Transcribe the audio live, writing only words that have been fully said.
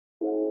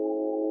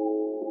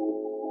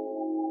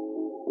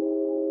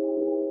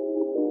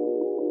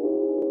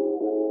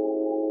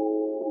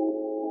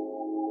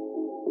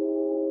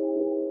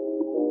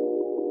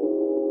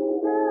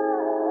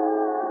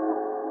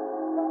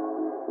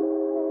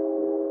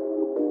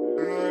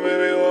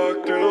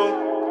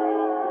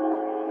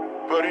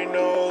already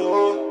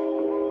know.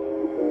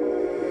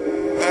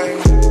 Ay,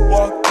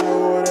 walk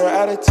through with her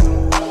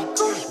attitude.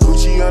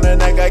 Gucci on her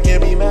neck, I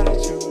can't be mad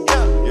at you.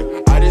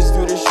 Yeah, I just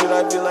do the shit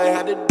I feel like I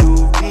had to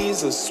do.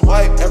 Visa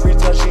swipe every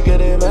time she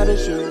getting mad at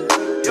you.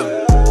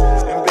 Yeah,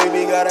 and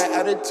baby got an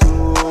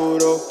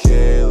attitude.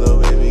 Okay,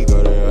 little baby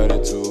got an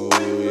attitude.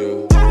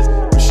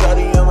 Yeah, but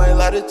shawty on my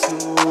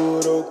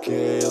latitude.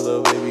 Okay,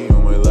 little baby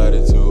on my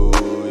latitude.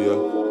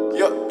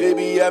 Yeah, yeah,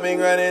 baby I've been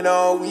grinding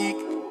all week.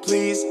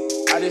 Please,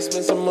 I just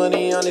spent some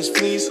money on this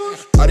fleece.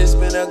 I just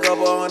spent a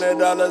couple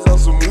 $100 on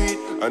some weed.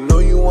 I know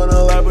you want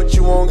a lot, but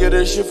you won't get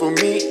that shit from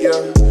me, yeah.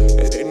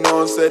 And they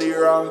know I'm steady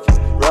rockin'.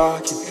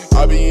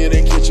 I be in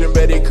the kitchen,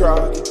 Betty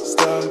Crockett.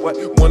 Stop.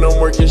 When I'm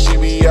working, she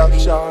be out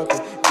shopping.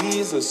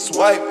 Visa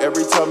swipe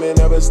every time, it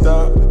never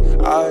stop.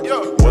 I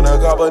wanna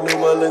cop a new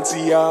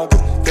Balenciaga,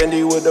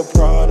 Fendi with the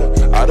Prada.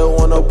 I don't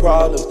want no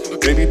problems.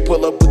 Baby,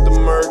 pull up with the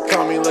Merc,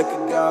 call me like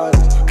a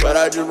goddess. But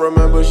I just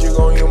remember she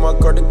gon' use my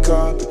card to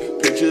copy.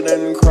 Picture that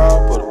in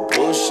crop, but the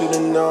bullshit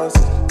and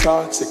nonsense.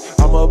 Toxic,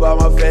 I'm about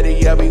my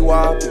Fetty, I be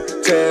whopping.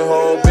 10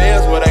 whole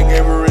bands, what I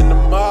gave her in the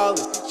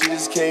molly. She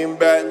just came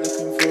back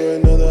looking for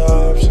another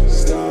option.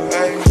 Stop.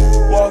 Hey,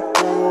 walk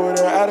through with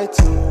her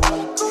attitude.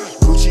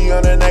 Gucci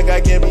on her neck,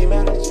 I can't be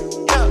mad at you.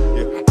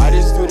 Yeah, I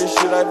just do the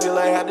shit I feel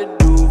like I had to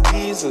do.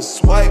 Visa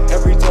swipe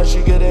every time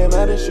she getting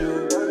mad at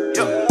you.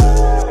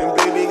 Yeah, and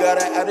baby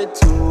got an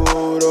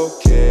attitude.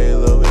 Okay,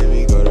 little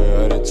baby got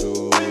an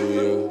attitude.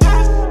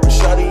 Yeah, but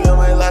shawty on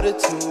my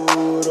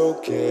latitude.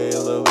 Okay,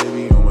 little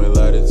baby on my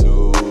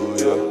latitude.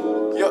 Yeah,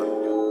 yeah.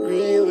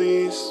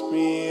 Release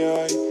me,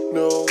 I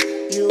know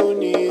you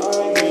need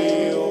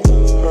me. You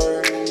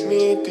hurt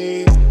me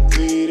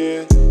deeply.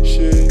 This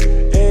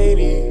shit ain't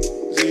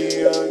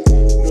easy. I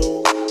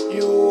know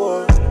you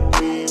want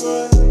me,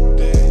 but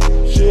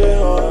this shit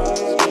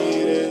haunts me.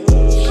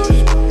 This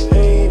shit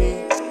ain't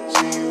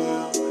easy.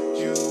 Will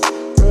you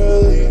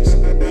release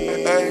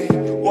me? Ay,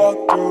 walk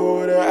through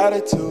with her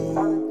attitude.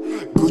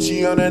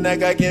 Gucci on her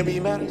neck, I can't be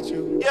mad at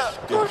you. Yeah,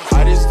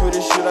 I just do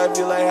the shit I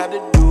feel like I had to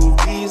do.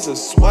 Visa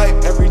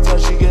swipe every time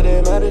she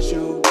getting mad at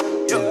you.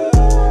 Yeah,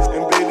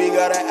 and baby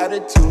got an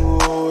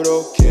attitude.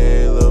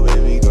 Okay, little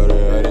baby got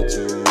an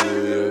attitude.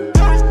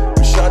 Yeah,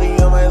 but shawty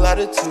on my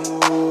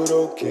latitude.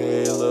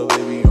 Okay, little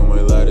baby on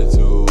my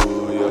latitude.